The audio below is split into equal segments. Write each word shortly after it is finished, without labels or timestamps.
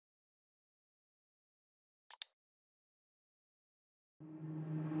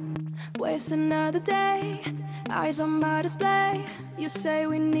Waste another day, eyes on my display. You say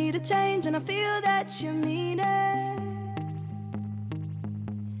we need a change, and I feel that you mean it.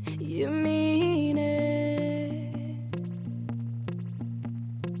 You mean it.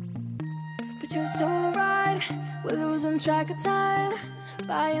 But you're so right, we're losing track of time,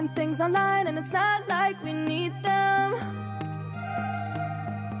 buying things online, and it's not like we need them.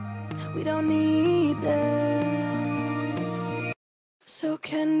 We don't need them. So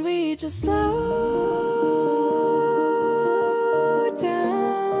can we just slow down?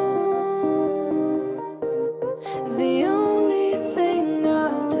 The only thing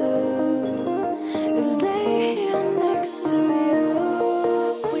I'll do is lay here next to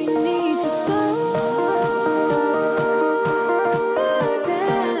you. We need to slow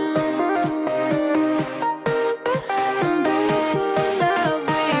down. Embrace the love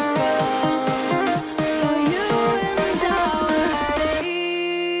we found for you and our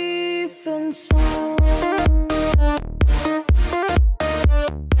safe and sound.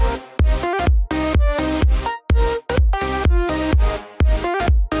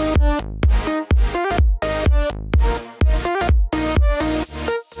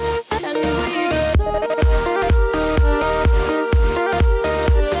 And we just slow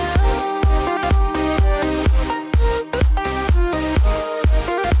down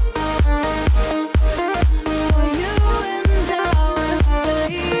for you and our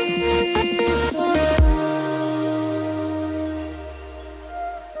safe and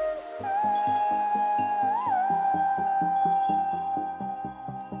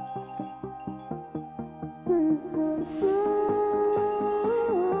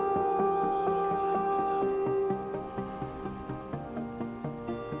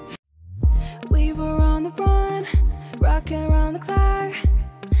we were on the run, rocking around the clock.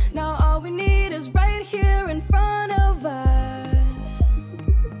 Now all we need is right here in front of us.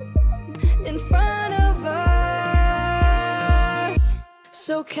 In front of us.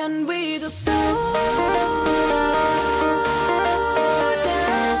 So can we just slow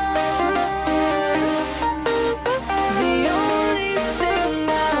down? The only thing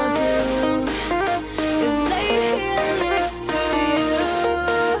I'll do is lay here next to you.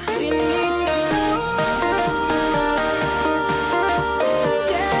 We need to slow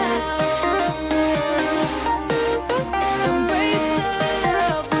down. Embrace the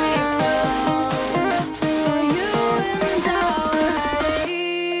love we found for you and our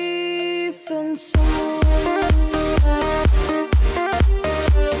safe and sound.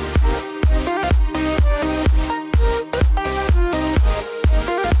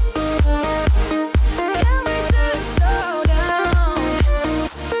 Can we just slow down?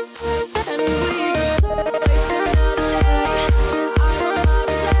 And we just slow.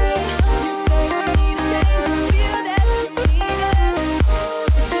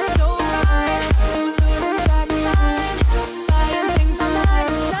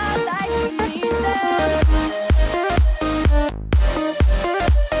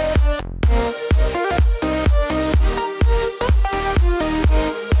 Waste another day, eyes on my display. You say we need a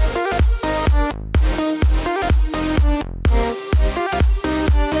change, and I feel that you mean it.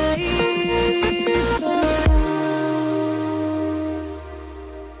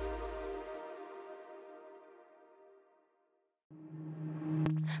 But you're so right, we're losing track of time, buying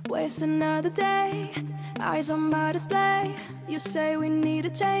things online, it's not like we need them. Waste another day, eyes on my display. You say we need a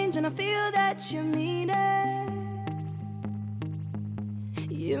change, and I feel that you mean it.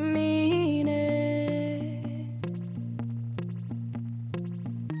 You mean it.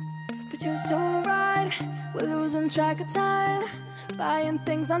 But you're so right, we're losing track of time, buying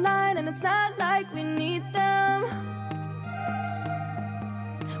things online, and it's not like we need them.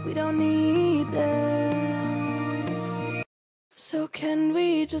 We don't need them. So can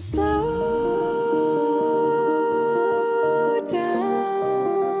we just slow down?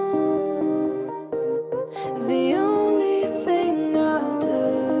 The only thing I'll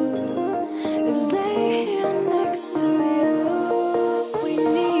do is lay here next to you. We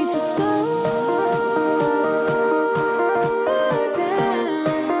need to slow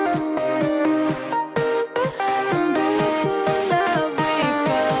down. Embrace the love we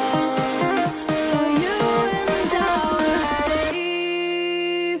found for you and our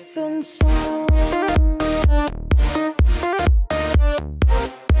safe and sound.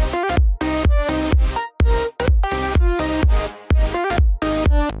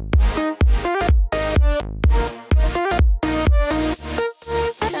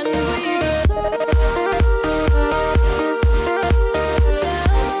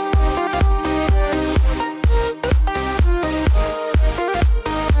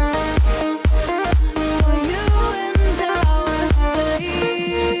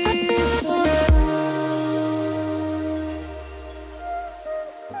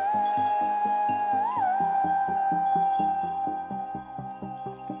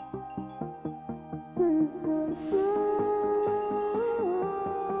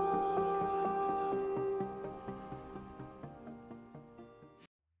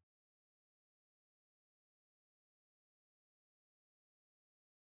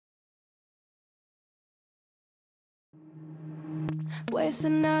 Waste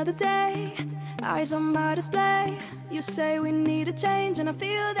another day, eyes on my display. You say we need a change, and I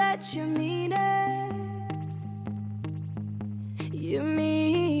feel that you mean it. You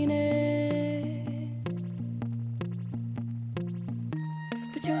mean it.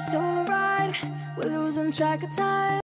 But you're so right, we're losing track of time.